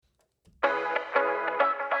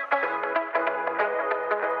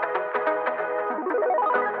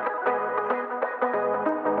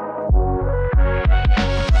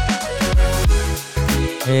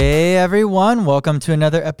everyone. Welcome to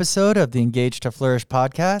another episode of the Engage to Flourish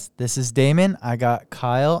podcast. This is Damon. I got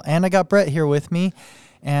Kyle and I got Brett here with me,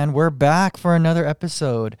 and we're back for another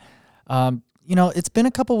episode. It's been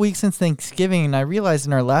a couple weeks since Thanksgiving, and I realized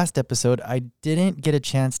in our last episode I didn't get a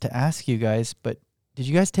chance to ask you guys, but did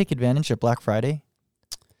you guys take advantage of Black Friday?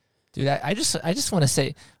 Dude, I just want to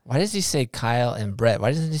say, why does he say Kyle and Brett?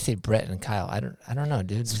 Why doesn't he say Brett and Kyle? I don't know,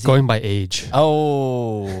 dude. It's going by age.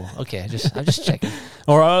 Oh, okay. I'm just checking.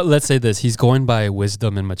 Or let's say this: he's going by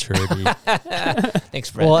wisdom and maturity.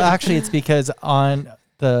 Thanks, Brett. Well, actually, it's because on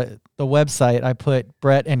the website I put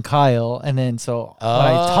Brett and Kyle, and then so when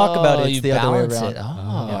I talk about it, it's the other way around. Yeah.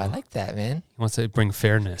 I like that, man. He wants to bring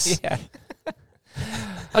fairness. Yeah.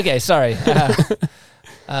 Okay, sorry. Brett,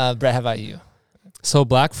 how about you? So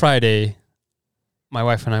Black Friday, my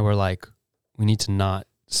wife and I were like, we need to not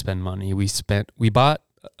spend money. We bought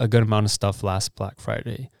a good amount of stuff last Black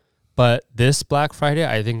Friday, but this Black Friday,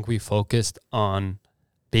 I think we focused on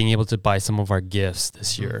being able to buy some of our gifts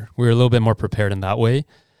this year. We were a little bit more prepared in that way.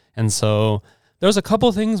 And so there was a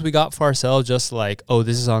couple things we got for ourselves, just like, oh,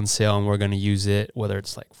 this is on sale and we're going to use it, whether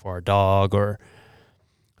it's like for our dog or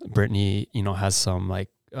Brittany, has some like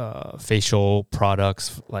facial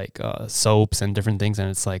products like soaps and different things, and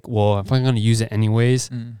it's like, well, if I'm going to use it anyways,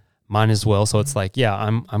 mine as well. So it's like, yeah,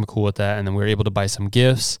 I'm cool with that. And then we were able to buy some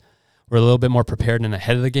gifts. We're a little bit more prepared and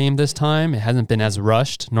ahead of the game this time. It hasn't been as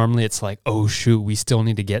rushed. Normally it's like, oh shoot, we still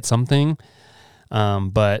need to get something,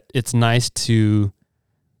 but it's nice to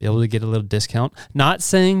be able to get a little discount. Not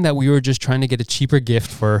saying that we were just trying to get a cheaper gift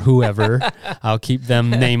for whoever. I'll keep them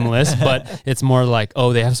nameless, but it's more like,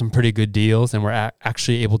 oh, they have some pretty good deals and we're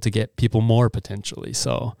actually able to get people more potentially.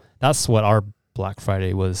 So that's what our Black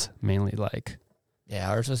Friday was mainly like. Yeah,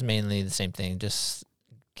 ours was mainly the same thing, just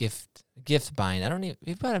gift buying.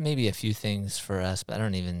 We've bought maybe a few things for us, but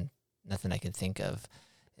nothing I can think of.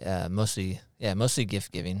 Mostly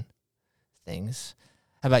gift giving things.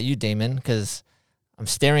 How about you, Damon? Because I'm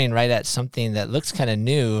staring right at something that looks kind of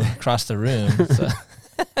new across the room. So.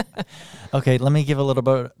 Okay, let me give a little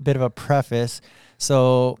bit of a preface.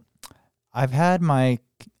 So I've had my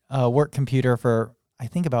work computer for, I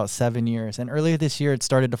think, about 7 years. And earlier this year, it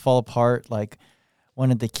started to fall apart. Like one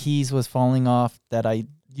of the keys was falling off that I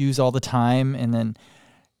use all the time. And then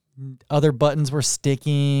other buttons were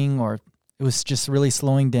sticking, or it was just really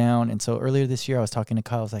slowing down. And so earlier this year, I was talking to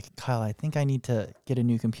Kyle. I was like, Kyle, I think I need to get a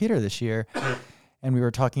new computer this year. And we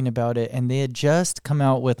were talking about it, and they had just come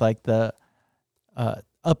out with like the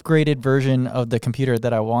upgraded version of the computer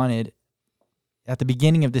that I wanted at the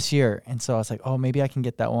beginning of this year. And so I was like, oh, maybe I can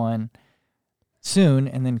get that one soon.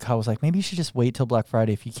 And then Kyle was like, maybe you should just wait till Black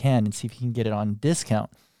Friday if you can and see if you can get it on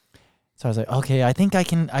discount. So I was like, okay, I think I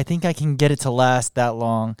can get it to last that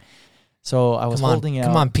long. So I was holding out.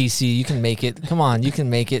 Come on, PC, you can make it. Come on, you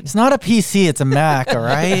can make it. It's not a PC, it's a Mac, all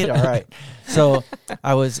right? All right. So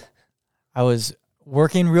I was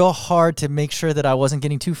working real hard to make sure that I wasn't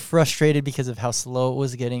getting too frustrated because of how slow it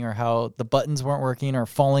was getting, or how the buttons weren't working or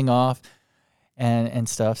falling off and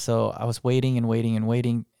stuff. So I was waiting and waiting and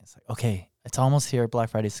waiting. It's like, okay, it's almost here.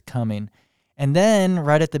 Black Friday's coming. And then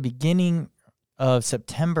right at the beginning of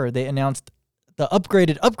September, they announced the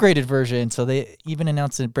upgraded version. So they even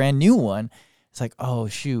announced a brand new one. It's like, oh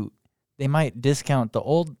shoot, they might discount the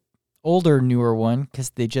older, newer one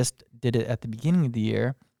because they just did it at the beginning of the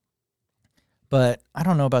year. But I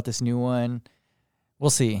don't know about this new one. We'll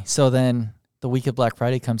see. So then the week of Black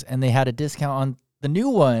Friday comes, and they had a discount on the new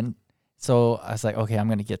one. So I was like, okay, I'm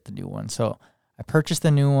going to get the new one. So I purchased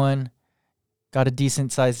the new one, got a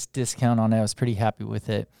decent sized discount on it. I was pretty happy with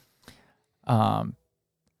it. So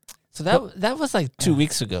that was like 2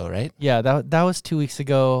 weeks ago, right? Yeah, that was 2 weeks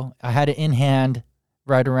ago. I had it in hand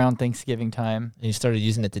right around Thanksgiving time. And you started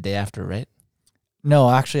using it the day after, right?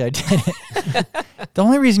 No, actually, I didn't. The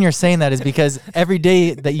only reason you're saying that is because every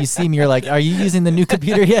day that you see me, you're like, are you using the new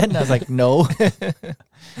computer yet? And I was like, no.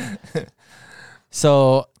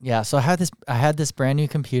 So I had this brand new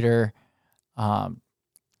computer,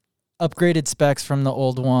 upgraded specs from the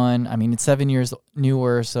old one. I mean, it's 7 years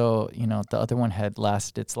newer, so, the other one had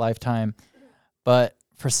lasted its lifetime. But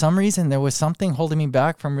for some reason, there was something holding me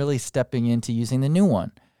back from really stepping into using the new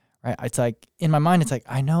one. Right? It's like, in my mind, it's like,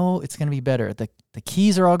 I know it's going to be better. The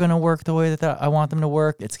keys are all going to work the way that I want them to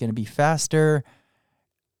work. It's going to be faster.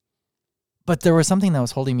 But there was something that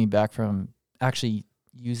was holding me back from actually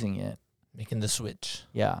using it. Making the switch.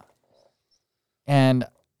 Yeah. And,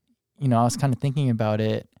 I was kind of thinking about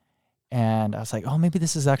it, and I was like, oh, maybe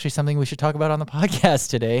this is actually something we should talk about on the podcast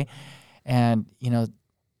today. And,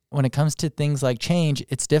 when it comes to things like change,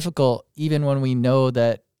 it's difficult even when we know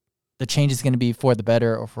that the change is going to be for the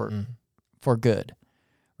better or for good,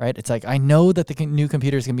 right? It's like I know that the new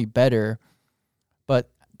computer is going to be better, but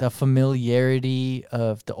the familiarity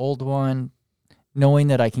of the old one, knowing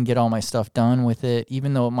that I can get all my stuff done with it,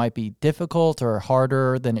 even though it might be difficult or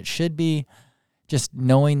harder than it should be, just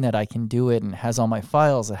knowing that I can do it and has all my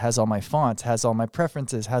files, it has all my fonts, has all my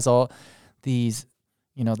preferences, has all these,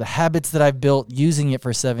 the habits that I've built using it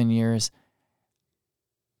for 7 years.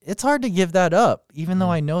 It's hard to give that up, even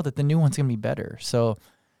though I know that the new one's going to be better. So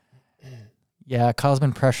yeah, Kyle's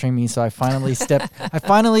been pressuring me. So I finally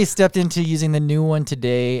stepped into using the new one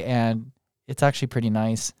today, and it's actually pretty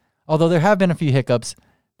nice. Although there have been a few hiccups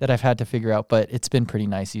that I've had to figure out, but it's been pretty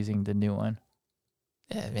nice using the new one.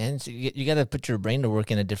 Yeah, man. So you got to put your brain to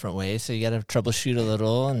work in a different way. So you got to troubleshoot a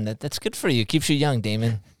little, and that's good for you. Keeps you young,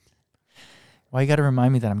 Damon. Why you got to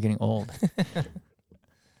remind me that I'm getting old?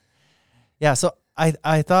 Yeah, so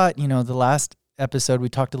I thought, the last episode we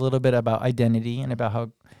talked a little bit about identity and about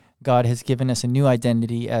how God has given us a new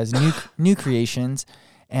identity as new creations.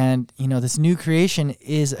 And, this new creation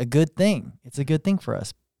is a good thing. It's a good thing for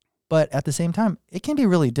us. But at the same time, it can be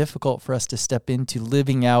really difficult for us to step into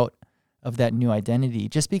living out of that new identity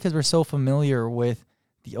just because we're so familiar with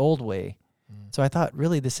the old way. So I thought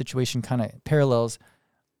really this situation kind of parallels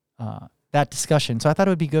that discussion. So I thought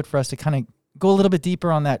it would be good for us to kind of go a little bit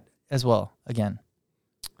deeper on that as well again.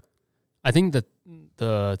 I think that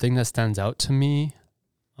the thing that stands out to me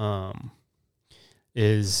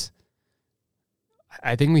is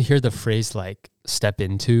I think we hear the phrase like step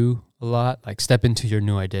into a lot, like step into your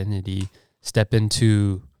new identity, step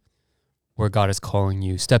into where God is calling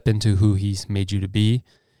you, step into who he's made you to be.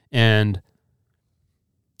 And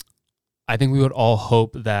I think we would all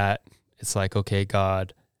hope that it's like, okay,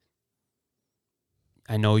 God,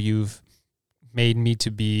 I know you've made me to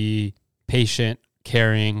be patient,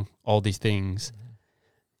 caring, all these things.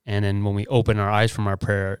 And then when we open our eyes from our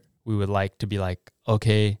prayer, we would like to be like,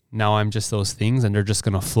 okay, now I'm just those things and they're just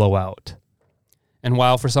going to flow out. And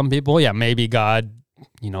while for some people, yeah, maybe God,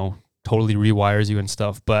 totally rewires you and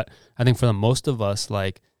stuff. But I think for the most of us,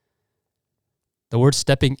 like the word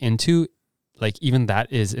stepping into, like even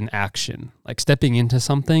that is an action. Like stepping into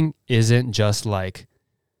something isn't just like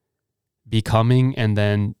becoming and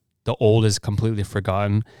then the old is completely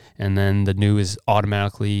forgotten and then the new is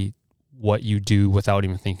automatically what you do without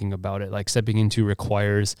even thinking about it. Like stepping into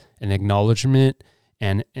requires an acknowledgement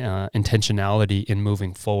and intentionality in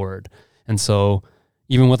moving forward. And so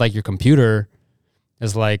even with like your computer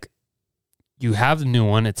is like, you have the new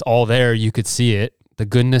one, it's all there, you could see it, the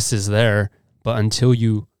goodness is there, but until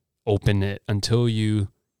you open it, until you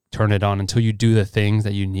turn it on, until you do the things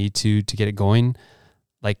that you need to get it going,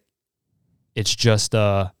 like it's just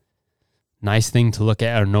a nice thing to look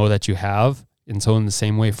at or know that you have. And so in the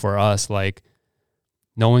same way for us, like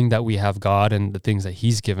knowing that we have God and the things that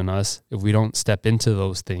he's given us, if we don't step into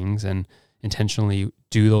those things and intentionally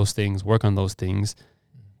do those things, work on those things,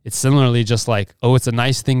 it's similarly just like, oh, it's a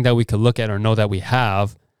nice thing that we could look at or know that we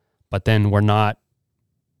have, but then we're not,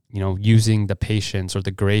 using the patience or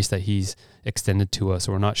the grace that he's extended to us,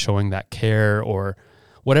 or we're not showing that care or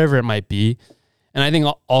whatever it might be. And I think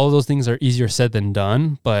all of those things are easier said than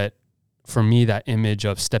done. But for me, that image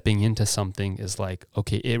of stepping into something is like,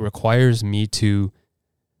 okay, it requires me to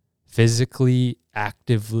physically,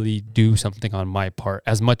 actively do something on my part.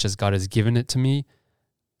 As much as God has given it to me,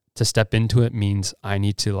 to step into it means I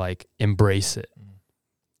need to like embrace it.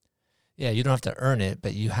 Yeah, you don't have to earn it,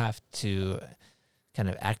 but you have to kind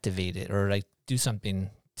of activate it or like do something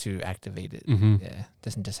to activate it. Mm-hmm. Yeah, it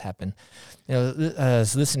doesn't just happen. I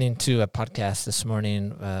was listening to a podcast this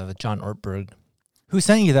morning with John Ortberg. Who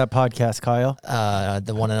sent you that podcast, Kyle?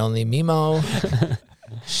 The one and only Mimo.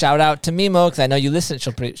 Shout out to Mimo, because I know you listen.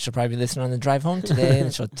 She'll probably be listening on the drive home today,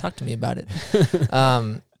 and she'll talk to me about it.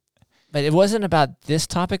 But it wasn't about this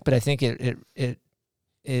topic, but I think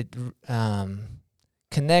it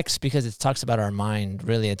connects because it talks about our mind.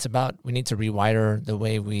 Really, it's about we need to rewire the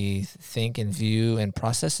way we think and view and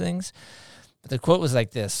process things. But the quote was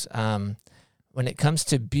like this: "When it comes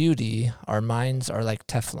to beauty, our minds are like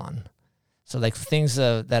Teflon." So, like things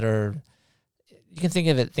that are, you can think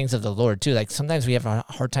of it things of the Lord too. Like sometimes we have a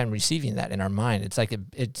hard time receiving that in our mind. It's like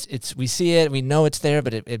it's we see it, we know it's there,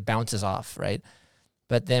 but it bounces off, right?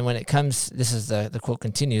 But then when it comes, this is the quote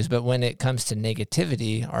continues, but when it comes to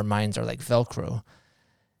negativity, our minds are like Velcro.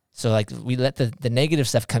 So like we let the negative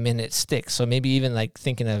stuff come in, it sticks. So maybe even like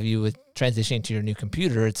thinking of you with transitioning to your new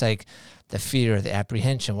computer, it's like the fear, the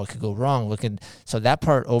apprehension, what could go wrong? So that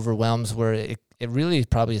part overwhelms where it really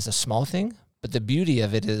probably is a small thing, but the beauty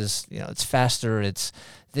of it is, it's faster, it's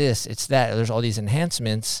this, it's that. There's all these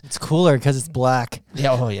enhancements. It's cooler because it's black.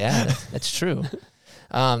 Yeah, oh yeah, that's true.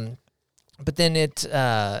 but then it's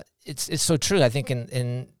so true. I think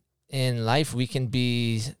in life we can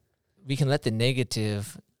let the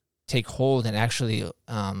negative take hold and actually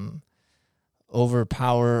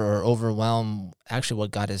overpower or overwhelm actually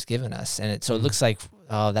what God has given us. And it looks like,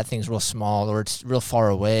 oh, that thing's real small, or it's real far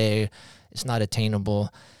away, it's not attainable,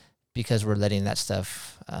 because we're letting that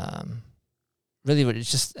stuff really,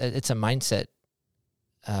 it's a mindset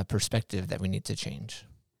perspective that we need to change.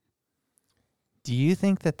 Do you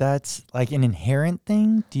think that that's like an inherent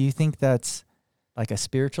thing? Do you think that's like a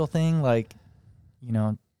spiritual thing? Like, you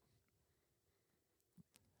know,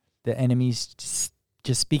 the enemy's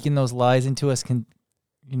just speaking those lies into us,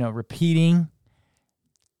 repeating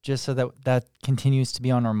just so that continues to be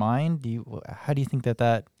on our mind? How do you think that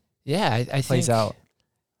I plays out?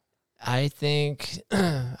 I think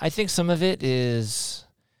some of it is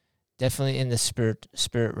definitely in the spirit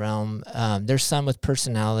realm. There's some with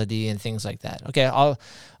personality and things like that. Okay, I'll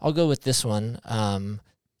go with this one. I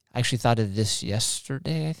actually thought of this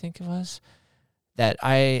yesterday, I think it was, that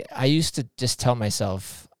I used to just tell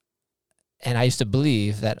myself, and I used to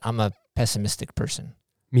believe that I'm a pessimistic person.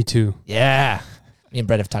 Me too. Yeah. Me and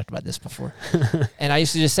Brett have talked about this before. And I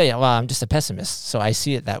used to just say, well, I'm just a pessimist, so I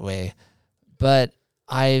see it that way. But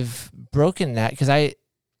I've broken that, because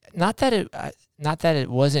not that it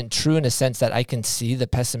wasn't true in a sense that I can see the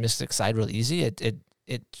pessimistic side real easy.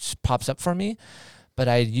 It pops up for me, but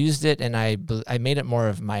I used it and I made it more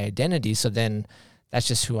of my identity. So then that's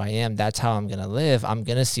just who I am. That's how I'm going to live. I'm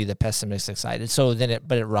going to see the pessimistic side. So then it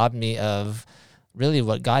robbed me of really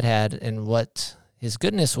what God had and what his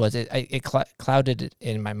goodness was. It clouded it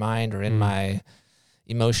in my mind or in my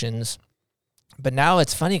emotions. But now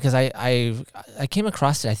it's funny, because I came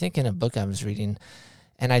across it, I think, in a book I was reading,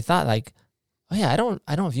 and I thought, like, oh yeah,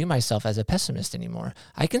 I don't view myself as a pessimist anymore.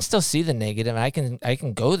 I can still see the negative, and I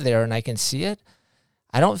can go there and I can see it.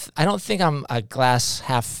 I don't think I'm a glass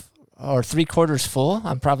half or 3/4 full.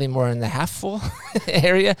 I'm probably more in the half full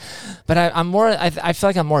area, but I'm more. I feel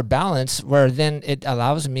like I'm more balanced, where then it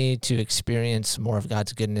allows me to experience more of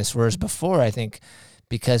God's goodness. Whereas before, I think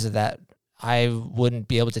because of that, I wouldn't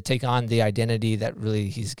be able to take on the identity that really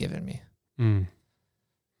he's given me.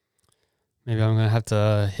 Maybe I'm going to have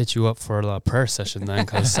to hit you up for a prayer session then,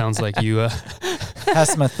 because it sounds like you have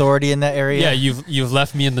some authority in that area. Yeah, you've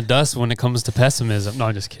left me in the dust when it comes to pessimism. No,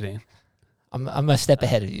 I'm just kidding. I'm a step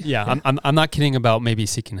ahead of you. Yeah, I'm not kidding about maybe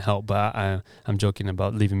seeking help, but I'm joking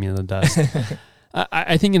about leaving me in the dust.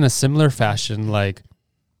 I think in a similar fashion, like,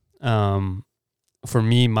 for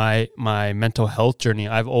me, my mental health journey,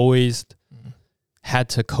 I've always had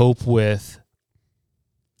to cope with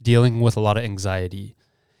dealing with a lot of anxiety.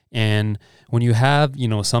 And when you have,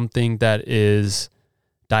 something that is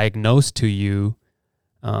diagnosed to you,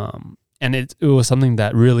 and it was something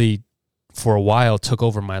that really, for a while, took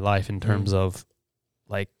over my life in terms of,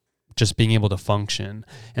 like, just being able to function.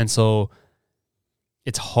 And so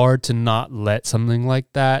it's hard to not let something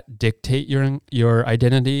like that dictate your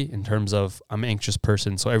identity in terms of, I'm an anxious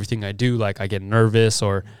person, so everything I do, like, I get nervous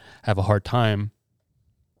or have a hard time.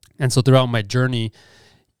 And so throughout my journey,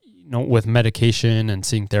 with medication and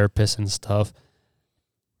seeing therapists and stuff,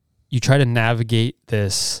 you try to navigate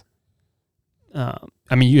this.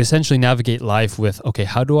 You essentially navigate life with, okay,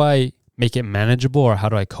 how do I make it manageable, or how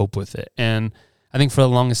do I cope with it? And I think for the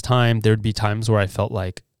longest time, there'd be times where I felt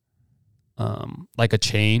like a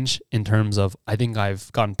change in terms of, I think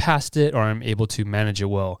I've gotten past it, or I'm able to manage it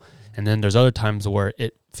well. And then there's other times where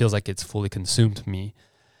it feels like it's fully consumed me.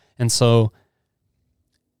 And so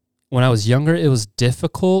when I was younger, it was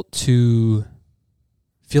difficult to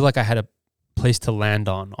feel like I had a place to land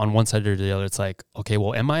on one side or the other. It's like, okay,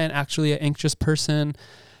 well, am I actually an anxious person?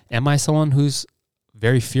 Am I someone who's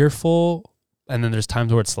very fearful? And then there's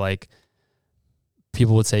times where it's like,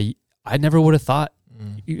 people would say, I never would have thought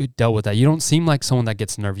you dealt with that. You don't seem like someone that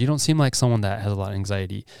gets nervous. You don't seem like someone that has a lot of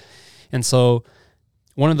anxiety. And so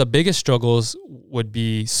one of the biggest struggles would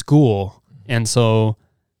be school. And so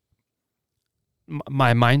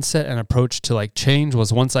my mindset and approach to, like, change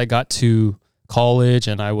was, once I got to college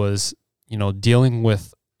and I was, dealing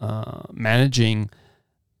with managing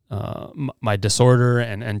my disorder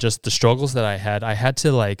and just the struggles that I had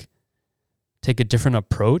to, like, take a different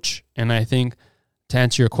approach. And I think, to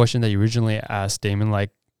answer your question that you originally asked, Damon,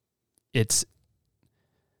 like, it's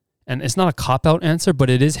not a cop-out answer, but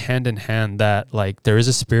it is hand in hand, that, like, there is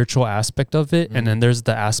a spiritual aspect of it. And then there's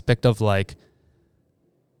the aspect of, like,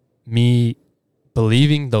 me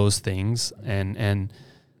believing those things and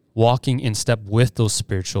walking in step with those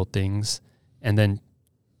spiritual things, and then,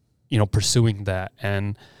 pursuing that.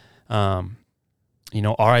 And,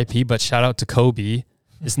 RIP, but shout out to Kobe.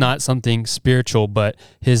 It's not something spiritual, but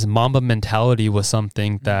his Mamba mentality was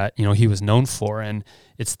something that, you know, he was known for. And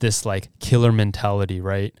it's this like killer mentality,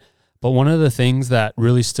 right? But one of the things that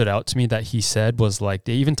really stood out to me that he said was like,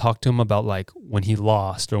 they even talked to him about like when he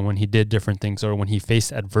lost or when he did different things or when he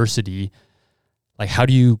faced adversity, like how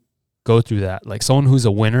do you go through that? Like someone who's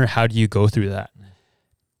a winner, how do you go through that?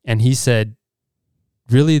 And he said,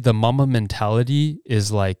 really the Mamba mentality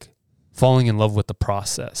is like falling in love with the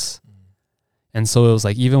process. And so it was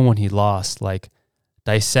like, even when he lost, like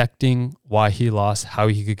dissecting why he lost, how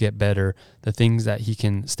he could get better, the things that he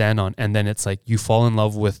can stand on. And then it's like, you fall in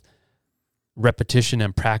love with repetition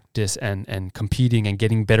and practice and competing and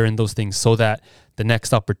getting better in those things so that the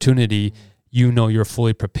next opportunity, you know, you're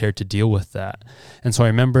fully prepared to deal with that. And so I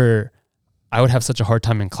remember I would have such a hard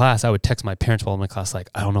time in class. I would text my parents while I'm in class, like,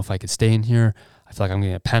 I don't know if I could stay in here. I feel like I'm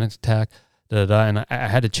getting a panic attack. And I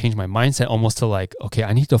had to change my mindset almost to like, okay,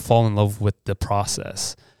 I need to fall in love with the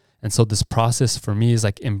process. And so this process for me is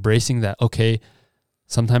like embracing that, okay,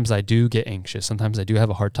 sometimes I do get anxious. Sometimes I do have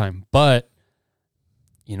a hard time. But,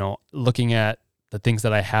 you know, looking at the things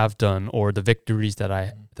that I have done or the victories that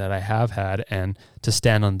I have had and to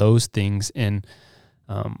stand on those things. And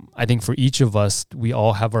I think for each of us, we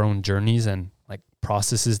all have our own journeys and like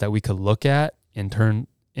processes that we could look at in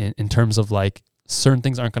terms of like, certain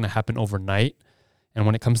things aren't going to happen overnight. And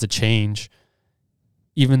when it comes to change,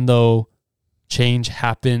 even though change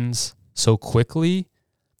happens so quickly,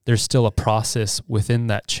 there's still a process within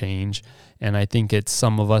that change. And I think it's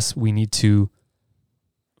some of us, we need to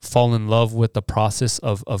fall in love with the process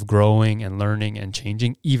of growing and learning and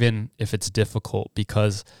changing, even if it's difficult,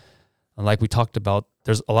 because like we talked about,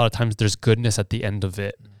 there's a lot of times there's goodness at the end of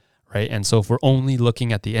it, right? And so if we're only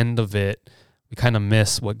looking at the end of it, we kind of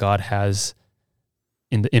miss what God has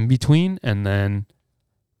in the in-between. And then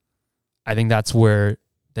I think that's where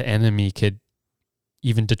the enemy could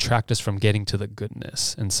even detract us from getting to the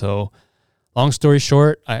goodness. And so long story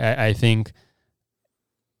short, I think,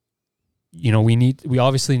 you know, we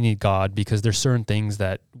obviously need God because there's certain things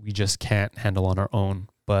that we just can't handle on our own.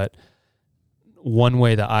 But one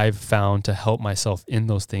way that I've found to help myself in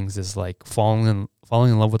those things is like falling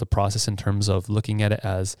in love with the process in terms of looking at it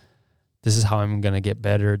as, this is how I'm going to get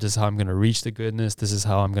better. This is how I'm going to reach the goodness. This is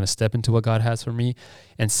how I'm going to step into what God has for me,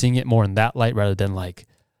 and seeing it more in that light rather than like,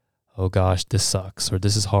 oh gosh, this sucks, or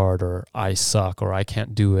this is hard, or I suck, or I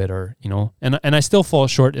can't do it, or, you know, and I still fall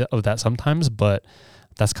short of that sometimes, but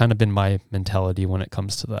that's kind of been my mentality when it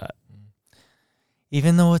comes to that.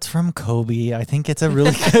 Even though it's from Kobe, I think it's a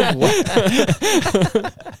really good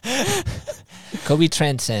one. Kobe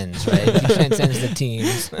transcends, right? He transcends the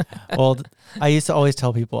teams. Well, I used to always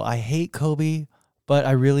tell people I hate Kobe, but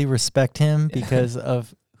I really respect him because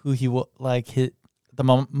of who he was, like the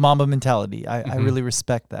Mamba mentality. I really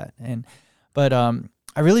respect that. But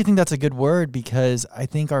I really think that's a good word because I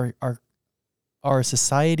think our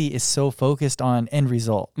society is so focused on end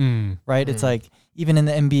result, right? It's like, even in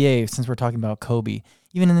the NBA, since we're talking about Kobe,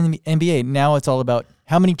 even in the NBA, now it's all about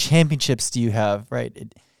how many championships do you have,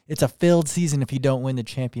 right? It's a failed season if you don't win the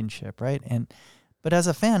championship, right? But as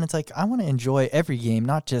a fan, it's like, I want to enjoy every game,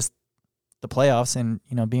 not just the playoffs. And,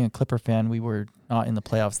 you know, being a Clipper fan, we were not in the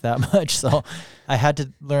playoffs that much. So I had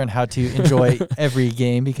to learn how to enjoy every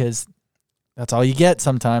game because that's all you get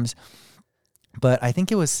sometimes. But I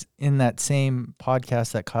think it was in that same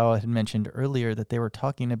podcast that Kyle had mentioned earlier that they were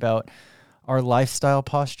talking about our lifestyle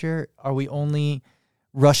posture. Are we only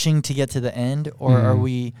rushing to get to the end, or are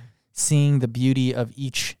we seeing the beauty of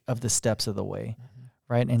each of the steps of the way,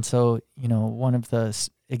 right? And so, you know, one of the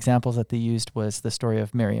examples that they used was the story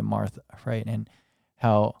of Mary and Martha, right? And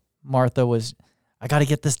how Martha was, I got to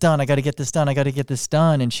get this done. I got to get this done. I got to get this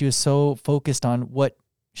done. And she was so focused on what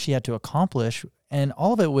she had to accomplish. And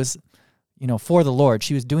all of it was, you know, for the Lord.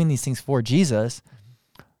 She was doing these things for Jesus.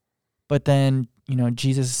 But then, you know,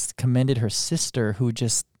 Jesus commended her sister who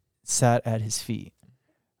just sat at his feet,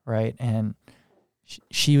 right? And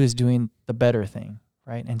she was doing the better thing,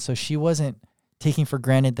 right? And so she wasn't taking for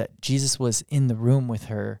granted that Jesus was in the room with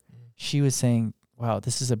her. She was saying, wow,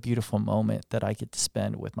 this is a beautiful moment that I get to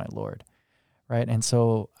spend with my Lord, right? And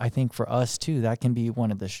so I think for us too, that can be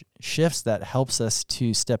one of the shifts that helps us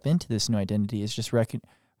to step into this new identity, is just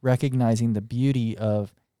recognizing the beauty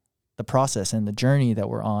of the process and the journey that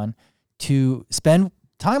we're on to spend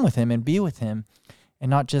time with him and be with him, and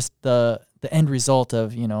not just the end result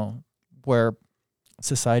of, you know, where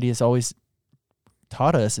society has always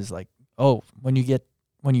taught us is like, oh, when you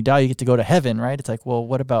die, you get to go to heaven, right? It's like, well,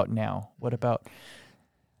 what about now? What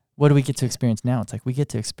do we get to experience now? It's like, we get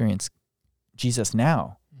to experience Jesus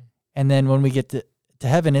now. And then when we get to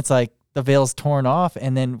heaven, it's like the veil's torn off,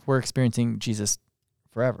 and then we're experiencing Jesus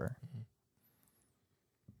forever.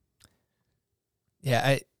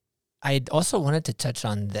 Yeah, I also wanted to touch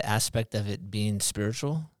on the aspect of it being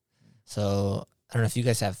spiritual. So I don't know if you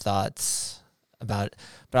guys have thoughts about it,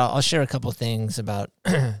 but I'll share a couple things about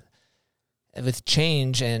with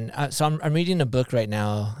change. And so I'm reading a book right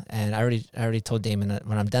now, and I already told Damon that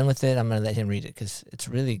when I'm done with it, I'm going to let him read it because it's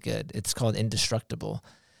really good. It's called Indestructible.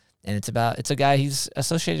 And it's a guy, he's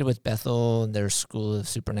associated with Bethel, their school of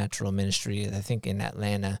supernatural ministry, I think in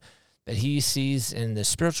Atlanta. But he sees in the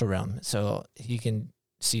spiritual realm. So he can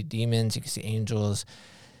see demons, he can see angels.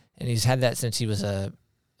 And he's had that since he was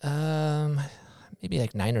maybe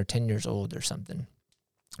like 9 or 10 years old or something.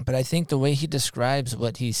 But I think the way he describes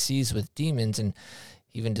what he sees with demons, and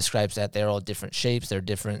he even describes that they're all different shapes, they're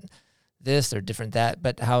different this, they're different that,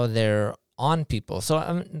 but how they're on people.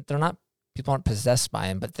 So they're not, people aren't possessed by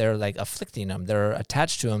them, but they're like afflicting them. They're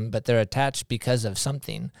attached to them, but they're attached because of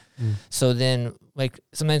something. So then, like,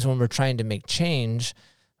 sometimes when we're trying to make change,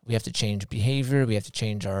 we have to change behavior, we have to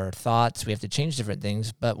change our thoughts, we have to change different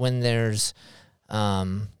things. But when there's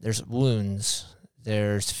wounds,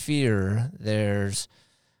 there's fear,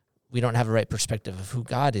 we don't have a right perspective of who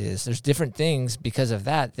God is. There's different things because of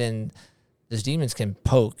that. Then those demons can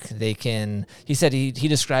poke. They can. He said he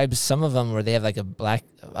describes some of them where they have like a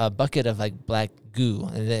bucket of like black goo,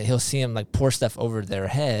 and then he'll see them like pour stuff over their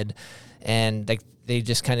head, and like they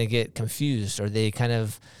just kind of get confused, or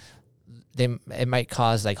it might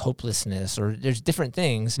cause like hopelessness, or there's different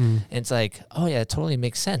things, and it's like, oh yeah, it totally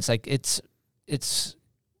makes sense. Like it's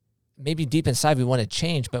maybe deep inside we want to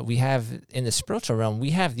change, but we have in the spiritual realm, we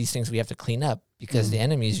have these things we have to clean up because the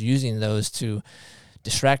enemy is using those to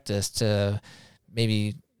distract us, to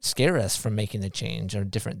maybe scare us from making the change or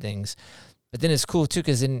different things. But then it's cool too,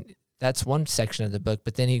 because that's one section of the book,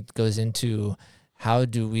 but then he goes into how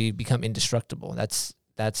do we become indestructible? That's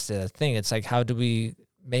the thing. It's like, how do we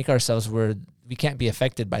make ourselves where we can't be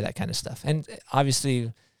affected by that kind of stuff? And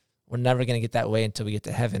obviously we're never going to get that way until we get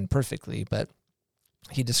to heaven perfectly, but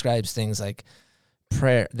he describes things like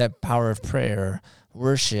prayer, that power of prayer,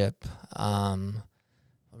 worship.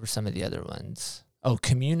 What were some of the other ones? Oh,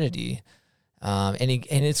 community. And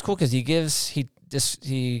it's cool because he gives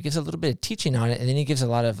a little bit of teaching on it, and then he gives a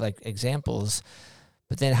lot of like examples.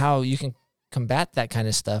 But then how you can combat that kind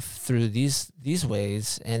of stuff through these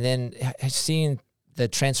ways, and then seeing the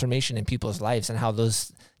transformation in people's lives and how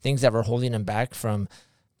those things that were holding them back from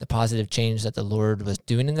the positive change that the Lord was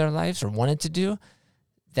doing in their lives or wanted to do,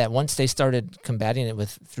 that once they started combating it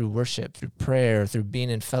through worship, through prayer, through being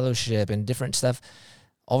in fellowship and different stuff,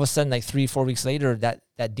 all of a sudden, like 3-4 weeks later, that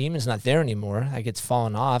demon's not there anymore. Like it's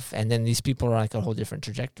fallen off, and then these people are like a whole different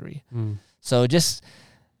trajectory. So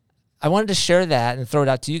I wanted to share that and throw it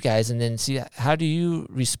out to you guys, and then see how do you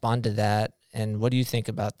respond to that, and what do you think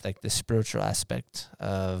about like the spiritual aspect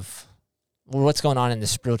of what's going on in the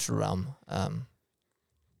spiritual realm?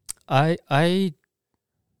 I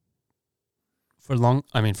for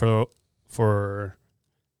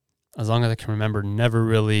as long as I can remember, never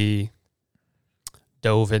really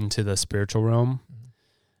dove into the spiritual realm.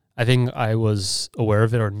 I think I was aware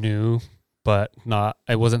of it or knew, but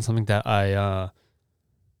it wasn't something that I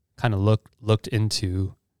kind of looked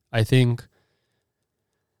into. I think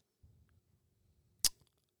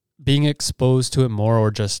being exposed to it more,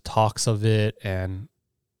 or just talks of it and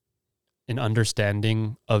an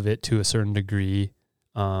understanding of it to a certain degree,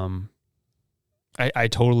 I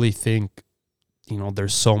totally think,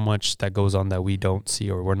 there's so much that goes on that we don't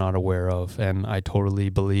see or we're not aware of. And I totally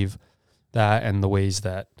believe that, and the ways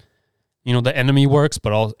that, the enemy works,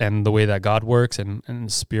 and the way that God works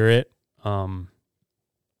and spirit.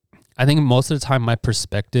 I think most of the time my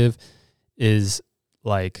perspective is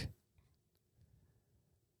like,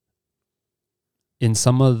 in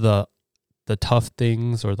some of the tough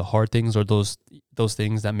things or the hard things, or those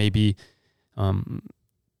things that maybe that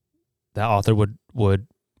author would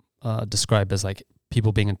describe as like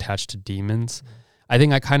people being attached to demons. I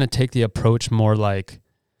think I kind of take the approach more like,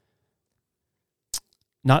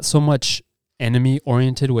 not so much enemy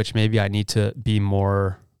oriented, which maybe I need to be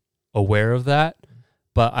more aware of that,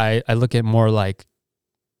 but I look at more like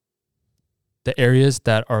the areas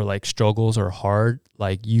that are like struggles or hard,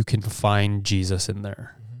 like you can find Jesus in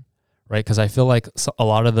there, right? Because I feel like a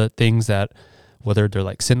lot of the things that, whether they're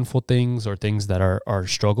like sinful things or things that are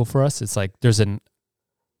struggle for us, it's like there's an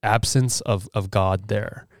absence of God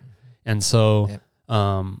there. And so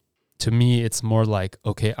to me, it's more like,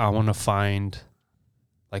 okay, I want to find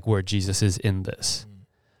like where Jesus is in this,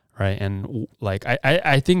 right? And like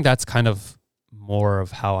I think that's kind of more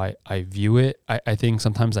of how I view it. I think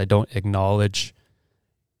sometimes I don't acknowledge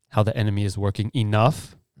how the enemy is working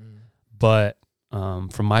enough, but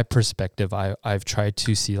from my perspective, I've tried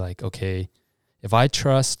to see like, okay, if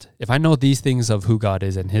I know these things of who God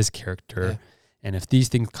is and his character, and if these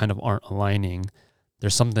things kind of aren't aligning,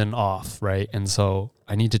 there's something off, right? And so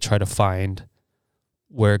I need to try to find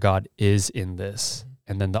where God is in this,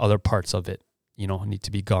 and then the other parts of it, need to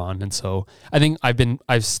be gone. And so I think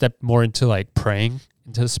I've stepped more into like praying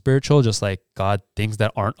into the spiritual, just like, God, things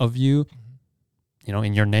that aren't of you,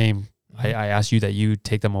 in your name, I ask you that you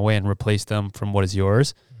take them away and replace them from what is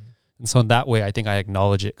yours. And so in that way, I think I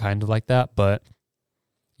acknowledge it kind of like that. But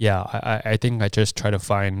yeah, I think I just try to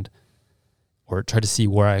find, or try to see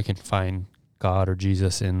where I can find God or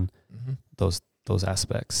Jesus in those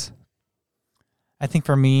aspects. I think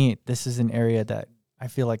for me, this is an area that I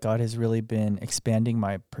feel like God has really been expanding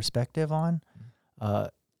my perspective on.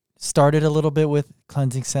 Started a little bit with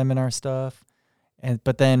cleansing seminar stuff,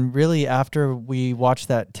 but then really after we watched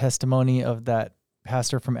that testimony of that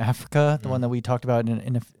pastor from Africa, the one that we talked about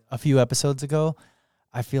in a few episodes ago,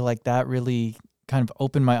 I feel like that really kind of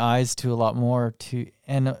opened my eyes to a lot more,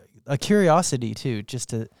 and a curiosity too, just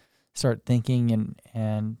to start thinking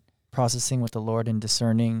and processing with the Lord and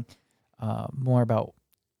discerning more about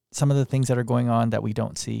some of the things that are going on that we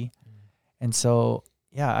don't see. And so,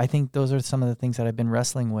 yeah, I think those are some of the things that I've been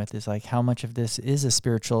wrestling with, is like, how much of this is a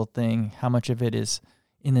spiritual thing? How much of it is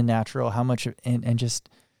in the natural? How much and just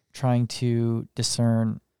trying to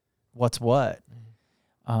discern what's what.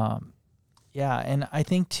 Yeah. And I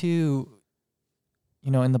think too,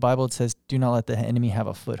 in the Bible, it says, do not let the enemy have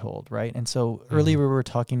a foothold, right? And so earlier we were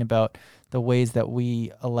talking about the ways that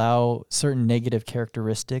we allow certain negative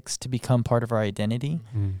characteristics to become part of our identity.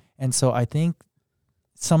 And so I think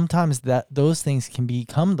sometimes those things can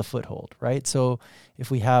become the foothold, right? So if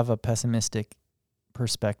we have a pessimistic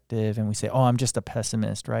perspective and we say, oh, I'm just a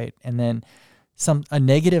pessimist, right? And then a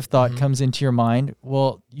negative thought comes into your mind,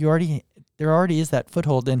 well, there already is that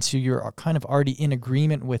foothold, and so you're kind of already in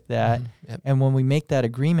agreement with that. And when we make that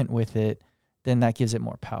agreement with it, then that gives it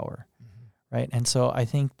more power, right? And so I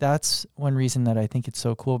think that's one reason that I think it's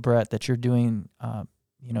so cool, Brett, that you're doing,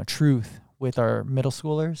 truth with our middle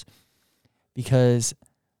schoolers, because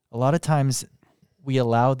a lot of times we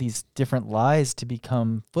allow these different lies to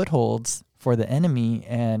become footholds for the enemy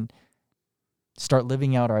and start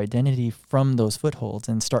living out our identity from those footholds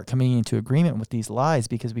and start coming into agreement with these lies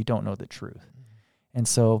because we don't know the truth. And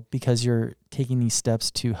so because you're taking these steps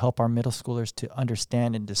to help our middle schoolers to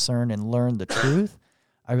understand and discern and learn the truth,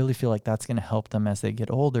 I really feel like that's going to help them as they get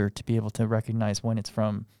older to be able to recognize when it's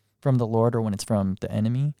from the Lord or when it's from the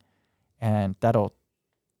enemy. And that'll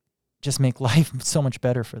just make life so much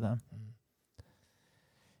better for them.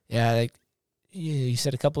 Yeah, like you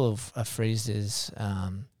said a couple of phrases.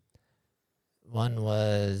 One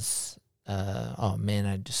was, oh man,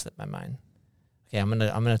 I just slipped my mind. Okay, I'm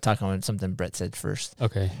gonna talk on something Brett said first.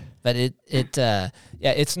 Okay, but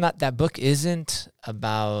it's not, that book isn't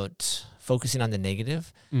about focusing on the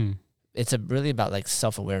negative. It's really about like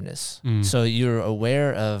self-awareness. So you're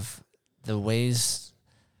aware of the ways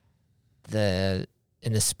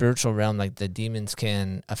in the spiritual realm, like the demons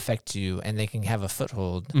can affect you and they can have a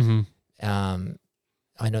foothold.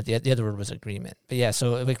 I know the other word was agreement, but yeah.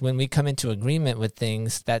 So like when we come into agreement with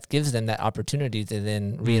things, that gives them that opportunity to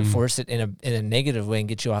then reinforce it in a negative way and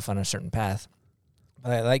get you off on a certain path.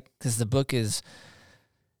 But I like, because the book it's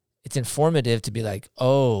informative to be like,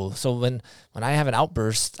 oh, so when I have an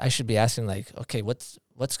outburst, I should be asking like, okay, what's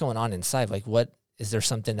going on inside? Like, what is there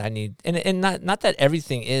something I need? And not that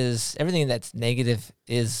everything that's negative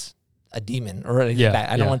is a demon or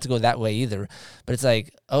that. I don't want to go that way either. But it's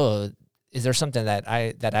like, oh, is there something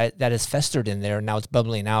that is festered in there? Now it's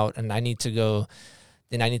bubbling out, and I need to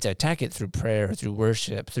attack it through prayer, through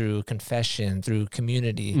worship, through confession, through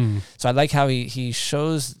community. So I like how he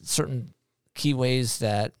shows certain key ways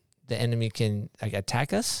that the enemy can like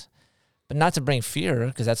attack us, but not to bring fear,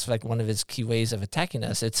 because that's like one of his key ways of attacking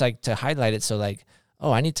us. It's like to highlight it. So like,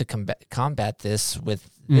 oh, I need to combat this with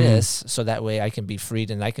this, so that way I can be freed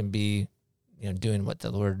and I can be, doing what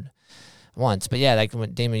the Lord wants. But yeah, like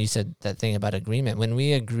when Damon, you said that thing about agreement. When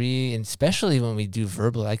we agree, and especially when we do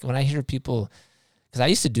verbal, like when I hear people, because I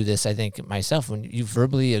used to do this, I think myself, when you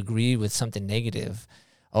verbally agree with something negative,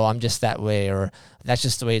 oh, I'm just that way, or that's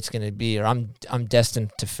just the way it's going to be, or I'm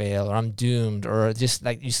destined to fail, or I'm doomed, or just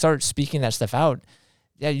like you start speaking that stuff out.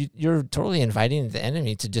 Yeah, you're totally inviting the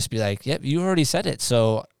enemy to just be like, yep, you already said it.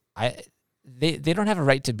 So they don't have a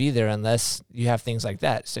right to be there unless you have things like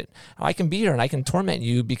that. So I can be here and I can torment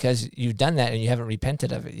you because you've done that and you haven't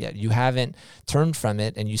repented of it yet. You haven't turned from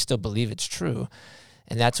it and you still believe it's true.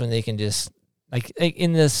 And that's when they can just like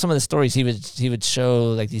in some of the stories, he would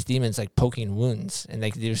show like these demons like poking wounds, and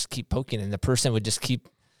like they just keep poking, and the person would just keep,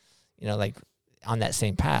 like on that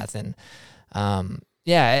same path. And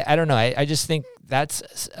I don't know. I just think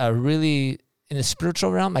that's a really, in the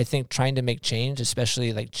spiritual realm, I think trying to make change,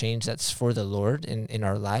 especially like change that's for the Lord in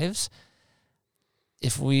our lives,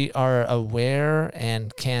 if we are aware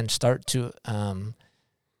and can start to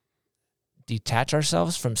detach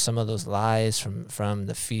ourselves from some of those lies, from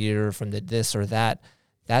the fear, from the this or that,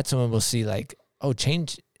 that's when we'll see like, oh,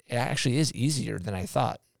 change, it actually is easier than I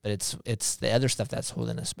thought. But it's the other stuff that's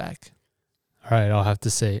holding us back. All right, I'll have to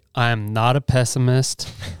say, I am not a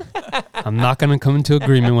pessimist. I'm not going to come into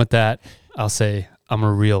agreement with that. I'll say I'm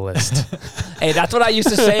a realist. Hey, that's what I used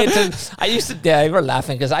to say we're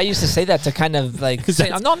laughing because I used to say that to kind of like say,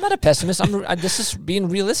 no, I'm not a pessimist. This is being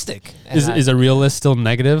realistic. Is a realist still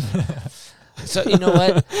negative? So you know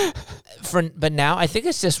what? But now I think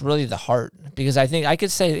it's just really the heart, because I think I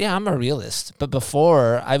could say, yeah, I'm a realist. But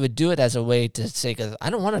before, I would do it as a way to say, because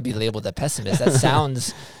I don't want to be labeled a pessimist. That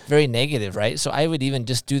sounds very negative, right? So I would even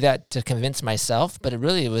just do that to convince myself. But it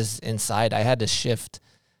was inside. I had to shift,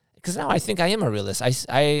 because now I think I am a realist.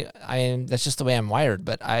 I am. That's just the way I'm wired.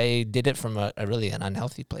 But I did it from a really an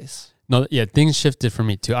unhealthy place. No, yeah, things shifted for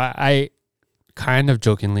me too. I kind of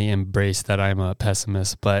jokingly embrace that I'm a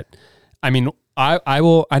pessimist, but I mean, I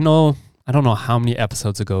don't know how many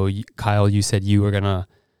episodes ago, Kyle, you said you were gonna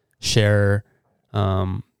share,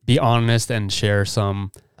 be honest and share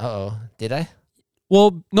some. Did I?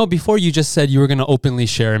 Well, no. Before you just said you were gonna openly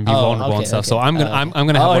share and be vulnerable and stuff. Okay. So I'm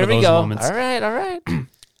gonna have one of those moments. All right.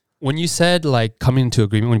 When you said like coming into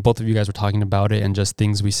agreement, when both of you guys were talking about it and just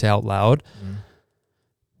things we say out loud,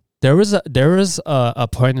 there was a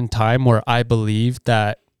point in time where I believed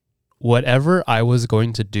that whatever I was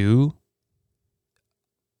going to do,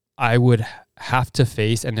 I would have to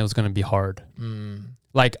face, and it was going to be hard.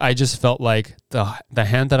 Like I just felt like the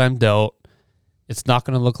hand that I'm dealt, it's not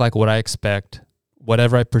going to look like what I expect.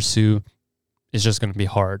 Whatever I pursue is just going to be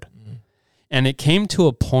hard. And it came to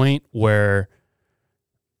a point where,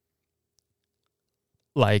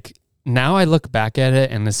 like, now I look back at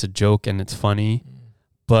it and it's a joke and it's funny,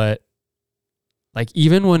 but like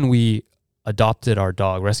even when we adopted our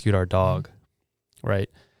dog, rescued our dog,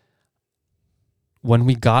 right? When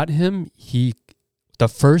we got him, the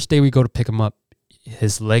first day we go to pick him up,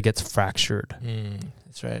 his leg gets fractured.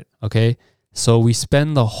 That's right. Okay. So we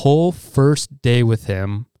spend the whole first day with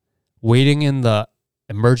him waiting in the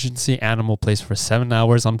emergency animal place for 7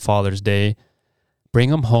 hours on Father's Day,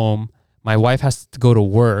 bring him home. My wife has to go to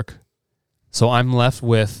work. So I'm left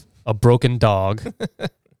with a broken dog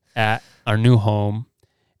at our new home.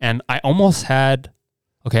 And I had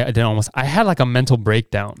like a mental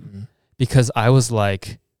breakdown. Because I was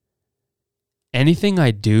like, anything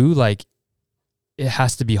I do, like, it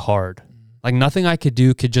has to be hard. Like, nothing I could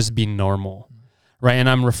do could just be normal, right? And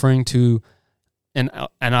I'm referring to, and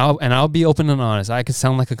I'll be open and honest. I could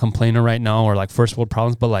sound like a complainer right now, or like first world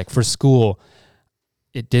problems, but like for school,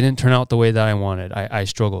 it didn't turn out the way that I wanted. I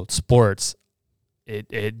struggled. Sports,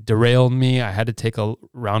 it derailed me. I had to take a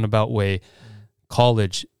roundabout way.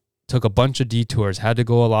 College, took a bunch of detours. Had to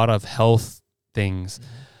go a lot of health things.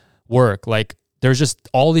 Work, like there's just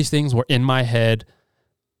all these things were in my head.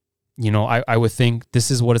 I would think this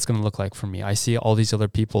is what it's going to look like for me. I see all these other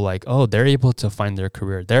people like, oh, they're able to find their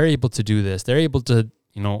career, they're able to do this, they're able to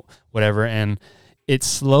whatever. And it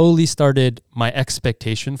slowly started, my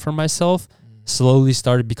expectation for myself slowly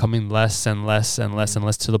started becoming less and less and less and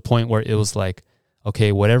less, to the point where it was like,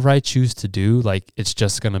 okay, whatever I choose to do, like it's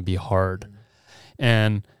just going to be hard.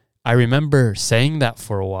 And I remember saying that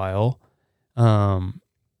for a while,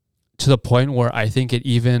 to the point where I think it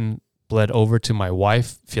even bled over to my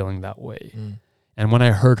wife feeling that way. And when I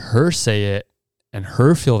heard her say it and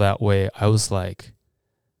her feel that way, I was like,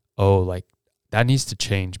 oh, like that needs to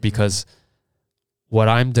change, because what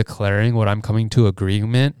I'm declaring, what I'm coming to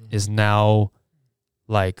agreement is now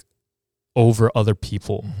like over other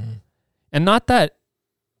people. And not that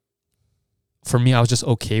for me, I was just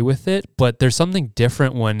okay with it, but there's something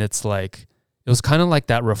different when it's like, it was kind of like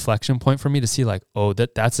that reflection point for me to see like, oh,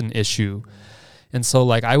 that's an issue. And so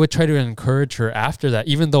like I would try to encourage her after that,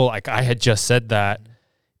 even though like I had just said that,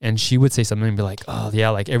 and she would say something and be like, oh yeah,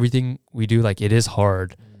 like everything we do, like it is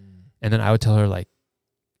hard. And then I would tell her like,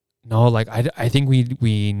 no, like I think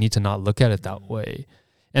we need to not look at it that way.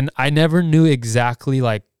 And I never knew exactly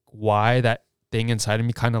like why that thing inside of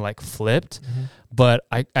me kind of like flipped, but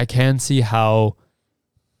I can see how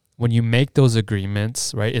when you make those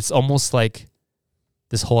agreements, right, it's almost like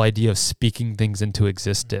this whole idea of speaking things into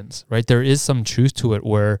existence, right? There is some truth to it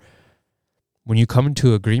where when you come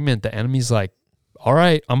into agreement, the enemy's like, all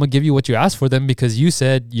right, I'm gonna give you what you asked for then because you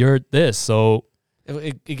said you're this. So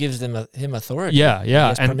it gives him authority. yeah, He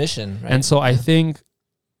has and permission, right? And so I think,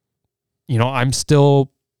 I'm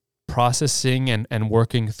still processing and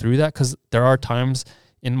working through that because there are times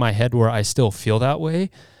in my head where I still feel that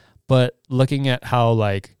way. But looking at how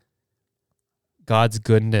like God's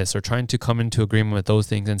goodness or trying to come into agreement with those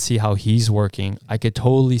things and see how he's working, I could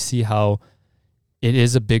totally see how it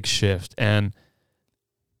is a big shift. And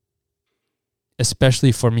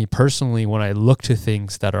especially for me personally, when I look to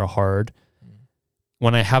things that are hard,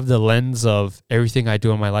 when I have the lens of everything I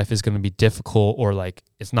do in my life is going to be difficult or like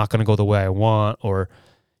it's not going to go the way I want or,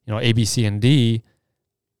 A, B, C, and D,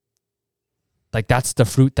 like that's the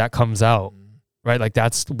fruit that comes out, right? Like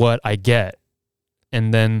that's what I get.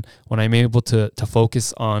 And then when I'm able to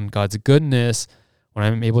focus on God's goodness, when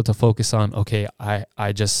I'm able to focus on, okay,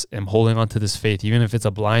 I just am holding on to this faith, even if it's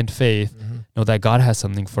a blind faith, know that God has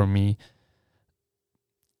something for me.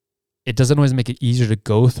 It doesn't always make it easier to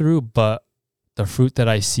go through, but the fruit that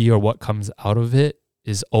I see or what comes out of it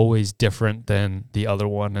is always different than the other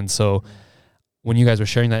one. And so when you guys were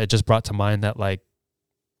sharing that, it just brought to mind that like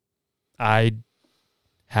I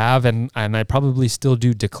have and I probably still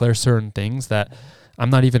do declare certain things that I'm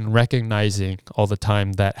not even recognizing all the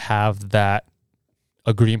time that have that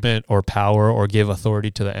agreement or power or give authority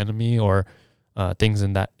to the enemy or things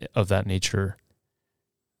of that nature.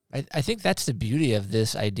 I think that's the beauty of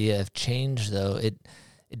this idea of change, though. It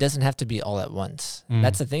doesn't have to be all at once.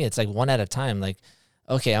 That's the thing. It's like one at a time. Like,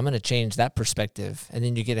 okay, I'm going to change that perspective. And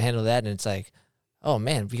then you get a handle of that, and it's like, oh,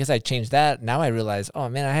 man, because I changed that, now I realize, oh,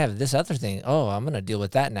 man, I have this other thing. Oh, I'm going to deal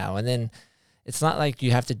with that now. And then it's not like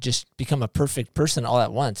you have to just become a perfect person all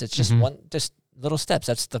at once. It's just just little steps.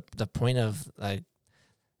 That's the point of like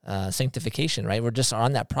sanctification, right? We're just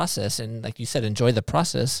on that process. And like you said, enjoy the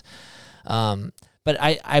process. But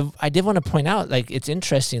I did want to point out, like, it's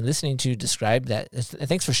interesting listening to you describe that.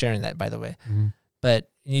 Thanks for sharing that, by the way.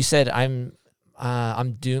 But you said I'm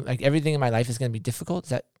doomed. Like everything in my life is going to be difficult. Is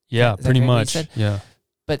that pretty much. Yeah.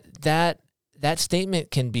 But that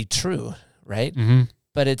statement can be true, right?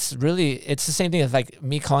 But it's the same thing as like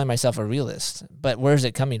me calling myself a realist. But where is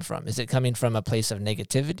it coming from? Is it coming from a place of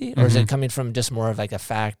negativity, or is it coming from just more of like a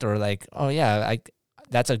fact, or like, oh yeah,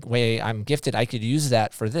 that's a way I'm gifted. I could use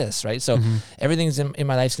that for this, right? So everything's in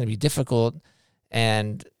my life is going to be difficult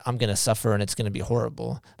and I'm going to suffer and it's going to be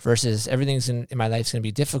horrible, versus everything's in my life is going to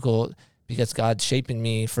be difficult because God's shaping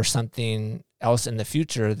me for something else in the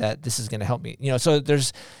future that this is going to help me. So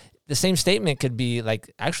there's the same statement could be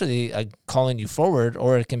like actually calling you forward,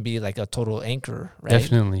 or it can be like a total anchor, right?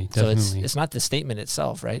 Definitely. So it's not the statement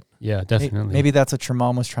itself, right? Yeah, definitely. Maybe that's what your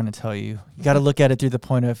mom was trying to tell you. You got to look at it through the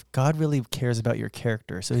point of God really cares about your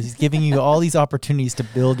character. So he's giving you all these opportunities to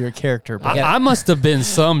build your character. I must have been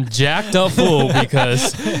some jacked up fool,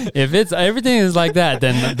 because if it's everything is like that,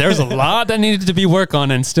 then there's a lot that needed to be worked on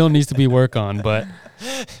and still needs to be worked on. But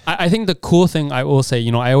I think the cool thing I will say,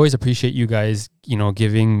 I always appreciate you guys,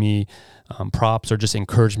 giving me props or just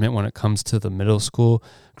encouragement when it comes to the middle school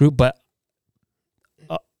group. But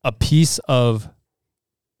a piece of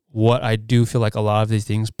what I do feel like a lot of these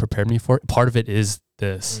things prepared me for, part of it is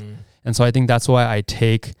this. And so I think that's why I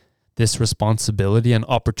take this responsibility and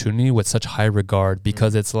opportunity with such high regard,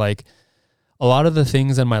 because it's like a lot of the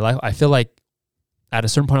things in my life, I feel like at a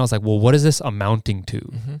certain point I was like, well, what is this amounting to?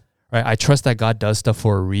 Right? I trust that God does stuff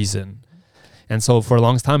for a reason. And so for a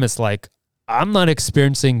long time, it's like, I'm not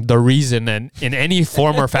experiencing the reason in any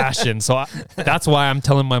form or fashion. So that's why I'm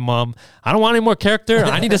telling my mom, I don't want any more character.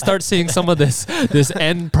 I need to start seeing some of this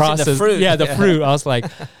end process. The fruit. Yeah, the fruit. I was like,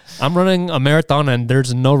 I'm running a marathon and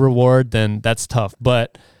there's no reward, then that's tough.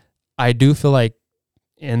 But I do feel like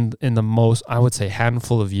in the most, I would say,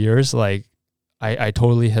 handful of years, like I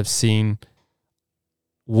totally have seen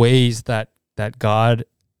ways that God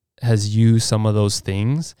has used some of those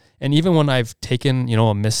things. And even when I've taken,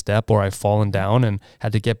 a misstep or I've fallen down and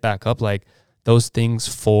had to get back up, like those things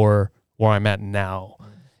for where I'm at now.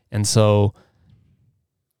 And so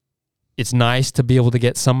it's nice to be able to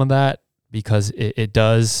get some of that, because it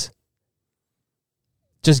does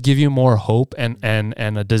just give you more hope and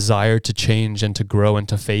a desire to change and to grow and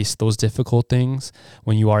to face those difficult things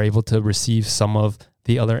when you are able to receive some of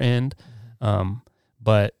the other end.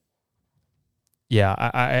 But yeah,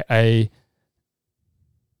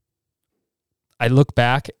 I look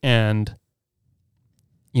back and,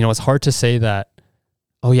 it's hard to say that,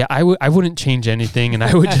 oh yeah, I wouldn't change anything, and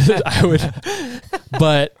I would,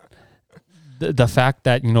 but the fact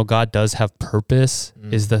that, God does have purpose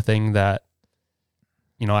is the thing that,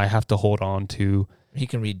 I have to hold on to. He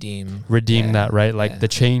can redeem that, right? Like the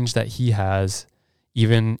change that he has,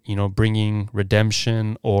 even, bringing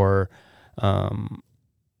redemption or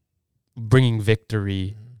bringing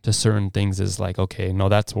victory to certain things is like, okay, no,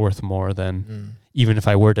 that's worth more than even if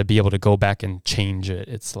I were to be able to go back and change it.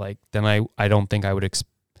 It's like, then I don't think I would,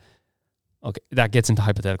 okay, that gets into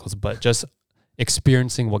hypotheticals, but just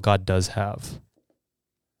experiencing what God does have.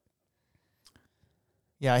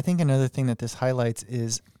 Yeah, I think another thing that this highlights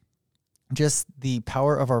is just the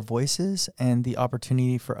power of our voices and the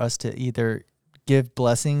opportunity for us to either give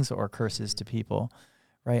blessings or curses to people,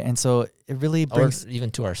 right? And so it really brings... Or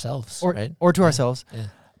even to ourselves, or, right? Or to ourselves. Yeah.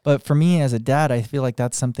 But for me as a dad, I feel like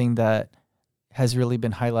that's something that has really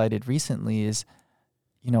been highlighted recently is,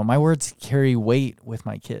 my words carry weight with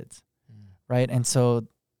my kids, right? And so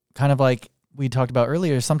kind of like we talked about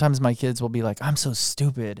earlier, sometimes my kids will be like, I'm so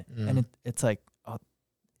stupid. And it's like,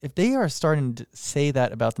 if they are starting to say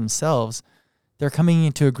that about themselves, they're coming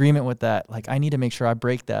into agreement with that. Like, I need to make sure I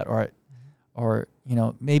break that, or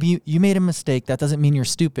maybe you made a mistake. That doesn't mean you're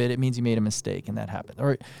stupid. It means you made a mistake and that happened.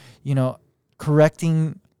 Or,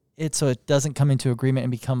 correcting it so it doesn't come into agreement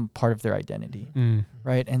and become part of their identity,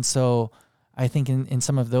 right? And so I think in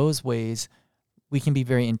some of those ways, we can be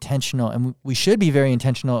very intentional, and we should be very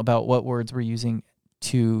intentional about what words we're using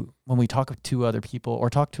when we talk to other people or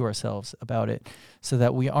talk to ourselves about it, so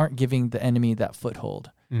that we aren't giving the enemy that foothold,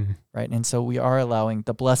 right? And so we are allowing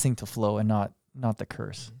the blessing to flow and not the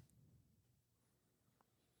curse.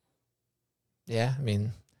 Yeah, I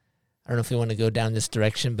mean, I don't know if we want to go down this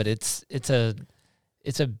direction, but it's a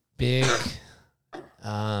big,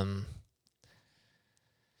 I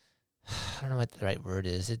don't know what the right word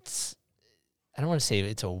is. I don't want to say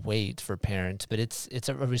it's a weight for parents, but it's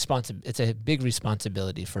a big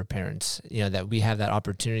responsibility for parents, that we have that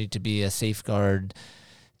opportunity to be a safeguard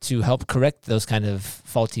to help correct those kind of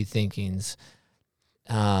faulty thinkings,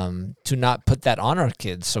 to not put that on our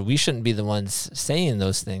kids. So we shouldn't be the ones saying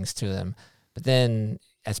those things to them. But then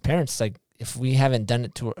as parents, like, if we haven't done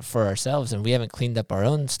it for ourselves and we haven't cleaned up our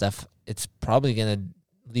own stuff, it's probably going to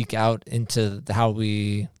leak out into how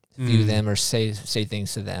we view them or say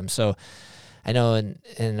things to them. So I know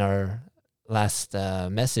in our last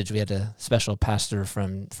message, we had a special pastor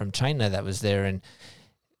from China that was there. And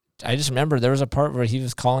I just remember there was a part where he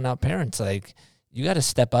was calling out parents, like, you got to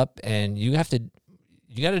step up and you got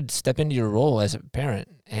to step into your role as a parent.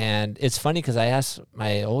 And it's funny because I asked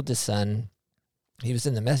my oldest son, he was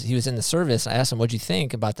in the service. I asked him, what'd you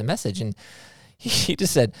think about the message? And he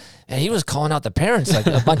just said, and he was calling out the parents like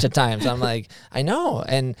a bunch of times. I'm like, I know.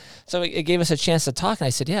 And so it gave us a chance to talk. And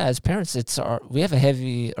I said, yeah, as parents, we have a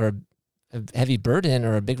heavy burden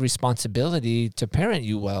or a big responsibility to parent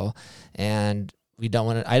you well. And we don't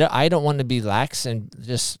want to, I don't want to be lax and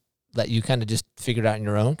just let you kind of just figure it out on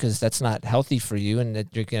your own, because that's not healthy for you. And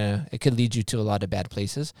that it could lead you to a lot of bad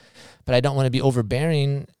places. But I don't want to be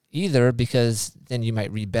overbearing either, because then you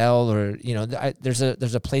might rebel, or, there's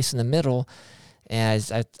a place in the middle.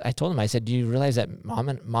 And I told him, I said, do you realize that mom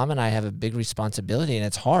and I have a big responsibility, and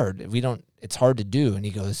it's hard. It's hard to do. And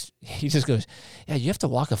he just goes, yeah, you have to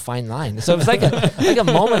walk a fine line. So it was like a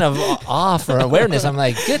moment of awe or awareness. I'm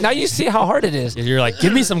like, good, now you see how hard it is. You're like,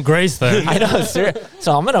 give me some grace then. I know, sir.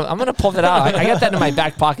 So I'm gonna pull that out. I got that in my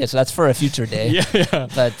back pocket, so that's for a future day. Yeah.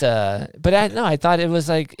 But I thought it was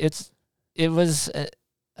like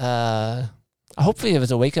hopefully it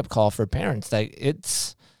was a wake up call for parents. Like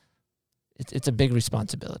it's a big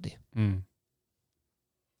responsibility.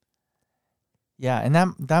 Yeah, and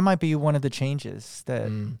that might be one of the changes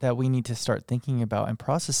that we need to start thinking about and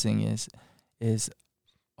processing is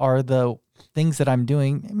are the things that I'm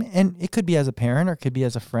doing, and it could be as a parent, or it could be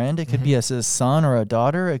as a friend, it could be as a son or a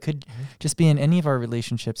daughter, it could just be in any of our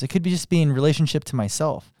relationships, it could be just be in relationship to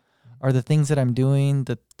myself. Are the things that I'm doing,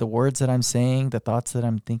 the words that I'm saying, the thoughts that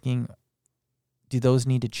I'm thinking, do those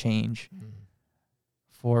need to change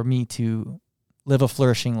for me to live a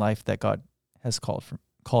flourishing life that God has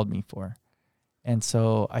called me for? And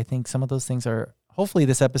so I think some of those things are, hopefully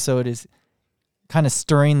this episode is kind of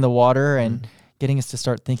stirring the water and getting us to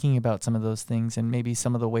start thinking about some of those things, and maybe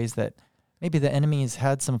some of the ways that maybe the enemy has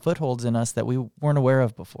had some footholds in us that we weren't aware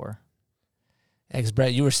of before.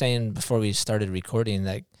 Brett, you were saying before we started recording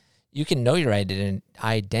that you can know your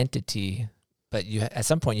identity, but at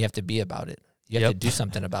some point you have to be about it. You have to do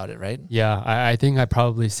something about it, right? Yeah, I think I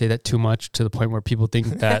probably say that too much, to the point where people think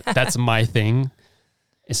that that's my thing.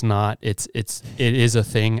 It's not. It is a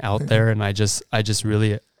thing out there, and I just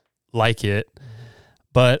really like it.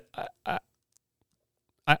 But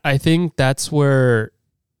I think that's where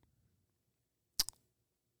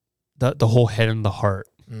the whole head and the heart,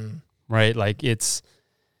 right? Like it's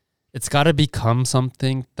got to become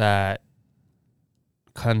something that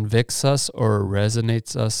convicts us or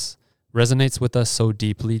resonates with us so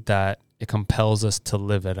deeply that it compels us to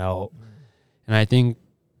live it out. And I think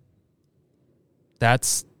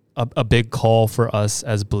that's a big call for us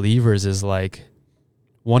as believers, is like,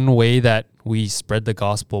 one way that we spread the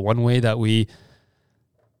gospel, one way that we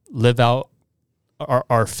live out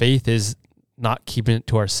our faith is not keeping it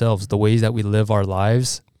to ourselves. The ways that we live our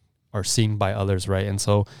lives are seen by others, right? And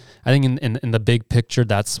so I think in the big picture,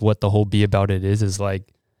 that's what the whole Be About It is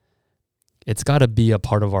like, it's got to be a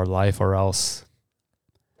part of our life, or else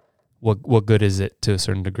what good is it to a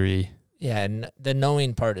certain degree? Yeah, and the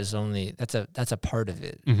knowing part is only that's a part of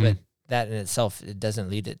it, Mhm. but that in itself, it doesn't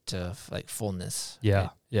lead it to like fullness. Yeah, right?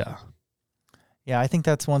 yeah. Yeah, I think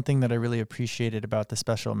that's one thing that I really appreciated about the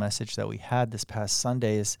special message that we had this past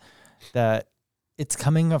Sunday, is that it's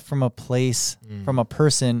coming up from a place, from a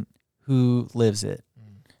person who lives it,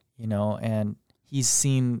 you know, and he's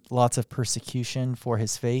seen lots of persecution for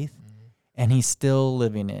his faith, and he's still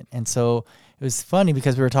living it. And so it was funny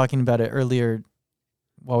because we were talking about it earlier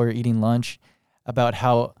while we were eating lunch, about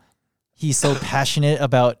how he's so passionate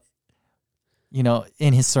about, you know,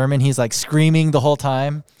 in his sermon, he's like screaming the whole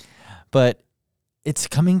time, but it's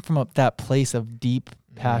coming from that place of deep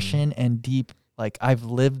passion and deep, like, I've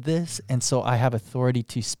lived this, and so I have authority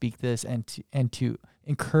to speak this and to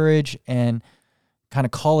encourage and kind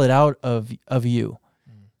of call it out of you,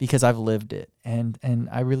 because I've lived it. And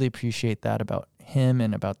I really appreciate that about him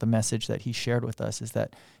and about the message that he shared with us, is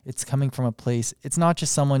that it's coming from a place. It's not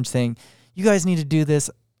just someone saying, you guys need to do this,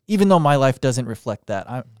 even though my life doesn't reflect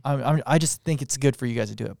that. I just think it's good for you guys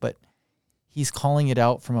to do it. But he's calling it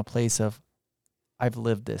out from a place of, I've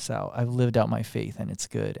lived this out. I've lived out my faith, and it's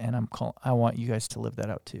good. And I want you guys to live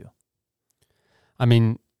that out too. I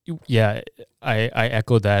mean, yeah, I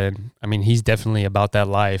echo that. And I mean, he's definitely about that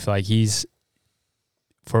life. Like, he's,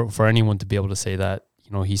 for anyone to be able to say that,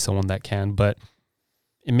 you know, he's someone that can. But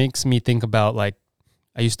it makes me think about, like,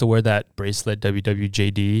 I used to wear that bracelet,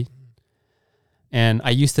 WWJD. And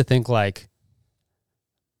I used to think, like,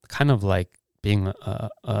 kind of like being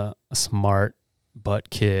a smart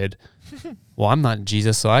butt kid. Well, I'm not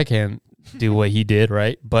Jesus, so I can't do what he did,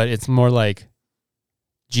 right? But it's more like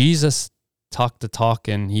Jesus talked the talk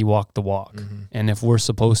and he walked the walk. And if we're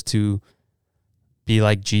supposed to be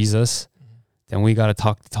like Jesus, then we got to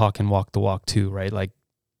talk the talk and walk the walk too, right? Like,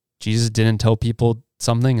 Jesus didn't tell people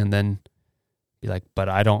something and then be like, but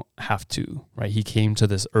I don't have to, right? He came to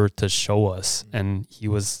this earth to show us, and he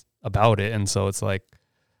was about it. And so it's like,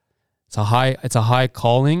 it's a high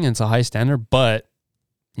calling, and it's a high standard, but,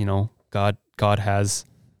 you know, God has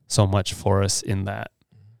so much for us in that.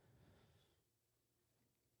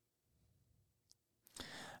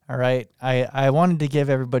 All right. I wanted to give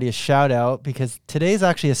everybody a shout out because today's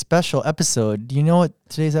actually a special episode. Do you know what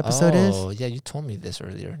today's episode is? Oh, yeah, you told me this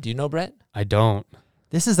earlier. Do you know, Brett? I don't.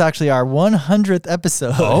 This is actually our 100th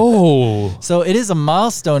episode. Oh. So it is a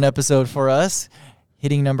milestone episode for us,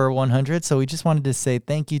 hitting number 100. So we just wanted to say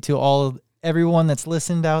thank you to everyone that's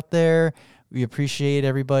listened out there. We appreciate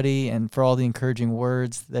everybody, and for all the encouraging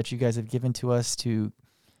words that you guys have given to us to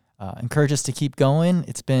encourage us to keep going.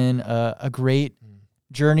 It's been a great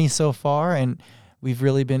journey so far, and we've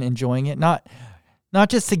really been enjoying it. Not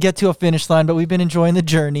just to get to a finish line, but we've been enjoying the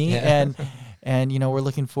journey. Yeah. And you know, we're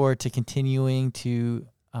looking forward to continuing to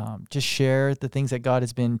just share the things that God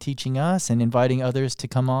has been teaching us, and inviting others to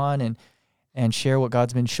come on and share what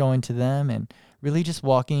God's been showing to them, and really just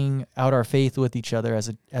walking out our faith with each other as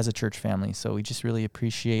a church family. So we just really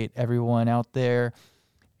appreciate everyone out there,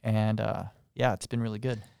 and yeah, it's been really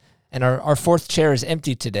good. And our fourth chair is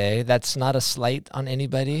empty today. That's not a slight on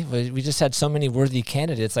anybody. We just had so many worthy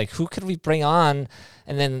candidates. Like, who could we bring on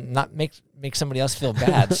and then not make somebody else feel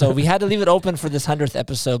bad? So we had to leave it open for this 100th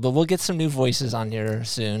episode, but we'll get some new voices on here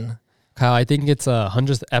soon. Kyle, I think it's a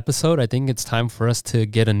 100th episode. I think it's time for us to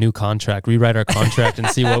get a new contract, rewrite our contract, and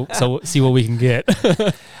see what we can get.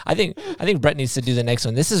 I think Brett needs to do the next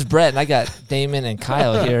one. This is Brett, and I got Damon and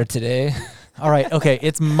Kyle here today. All right, okay,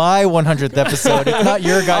 it's my 100th episode. It's not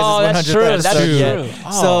your guys' 100th true. episode That's yet. true.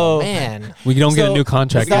 Oh, So man. We don't get a new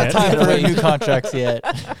contract It's not yet. time for a new contracts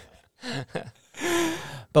yet.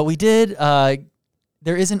 But we did.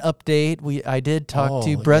 There is an update. I did talk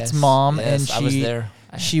to Brett's mom, and I was there.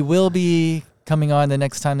 she will be coming on the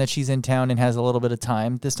next time that she's in town and has a little bit of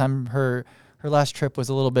time. This time her last trip was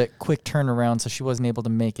a little bit quick turnaround, so she wasn't able to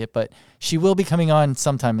make it. But she will be coming on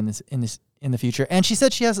sometime in the future. And she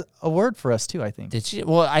said she has a word for us too, I think. Did she?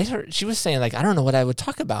 Well, I heard she was saying like, I don't know what I would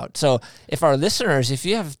talk about. So if our listeners, if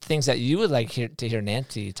you have things that you would like to hear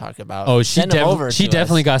Nancy talk about, send them over. She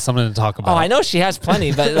definitely got something to talk about. Oh, I know she has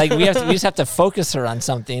plenty, but like we just have to focus her on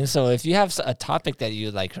something. So if you have a topic that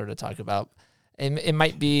you'd like her to talk about, it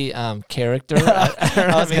might be character.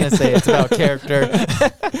 I was going to say it's about character.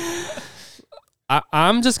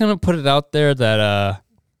 I'm just going to put it out there that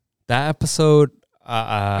that episode...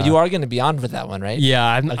 you are going to be on with that one, right?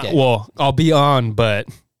 Yeah. Okay. Well, I'll be on, but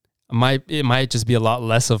it might just be a lot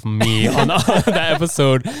less of me on that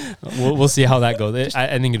episode. We'll see how that goes.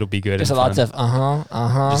 I think it'll be good. Just lots of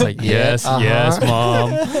Just like yes,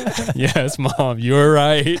 mom, yes, mom, you're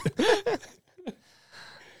right.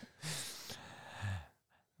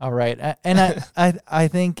 All right, and I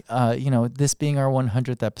think this being our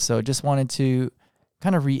 100th episode, just wanted to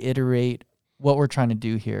kind of reiterate what we're trying to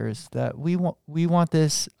do here is that we want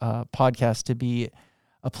this podcast to be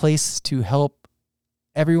a place to help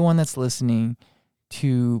everyone that's listening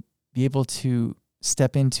to be able to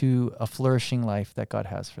step into a flourishing life that God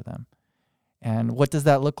has for them. And what does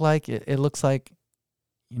that look like? It looks like,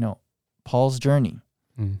 Paul's journey,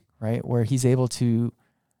 right? Where he's able to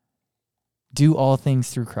do all things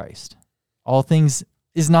through Christ. All things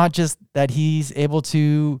is not just that he's able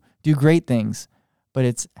to do great things, but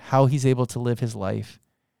it's how he's able to live his life.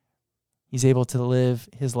 He's able to live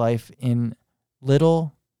his life in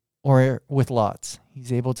little or with lots.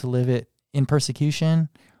 He's able to live it in persecution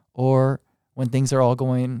or when things are all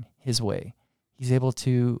going his way. He's able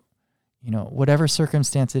to, whatever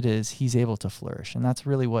circumstance it is, he's able to flourish. And that's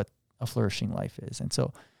really what a flourishing life is. And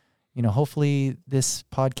so, hopefully this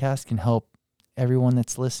podcast can help everyone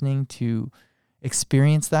that's listening to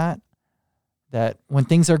experience that when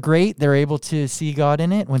things are great, they're able to see God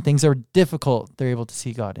in it. When things are difficult, they're able to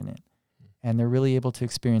see God in it. And they're really able to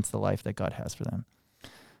experience the life that God has for them.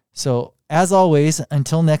 So, as always,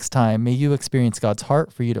 until next time, may you experience God's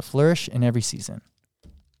heart for you to flourish in every season.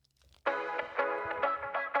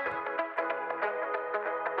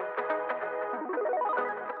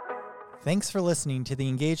 Thanks for listening to the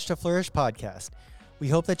Engage to Flourish podcast. We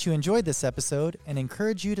hope that you enjoyed this episode and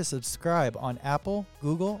encourage you to subscribe on Apple,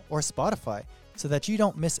 Google, or Spotify so that you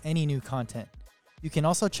don't miss any new content. You can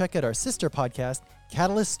also check out our sister podcast,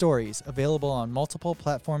 Catalyst Stories, available on multiple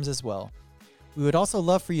platforms as well. We would also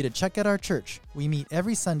love for you to check out our church. We meet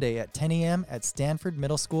every Sunday at 10 a.m. at Stanford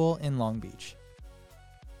Middle School in Long Beach.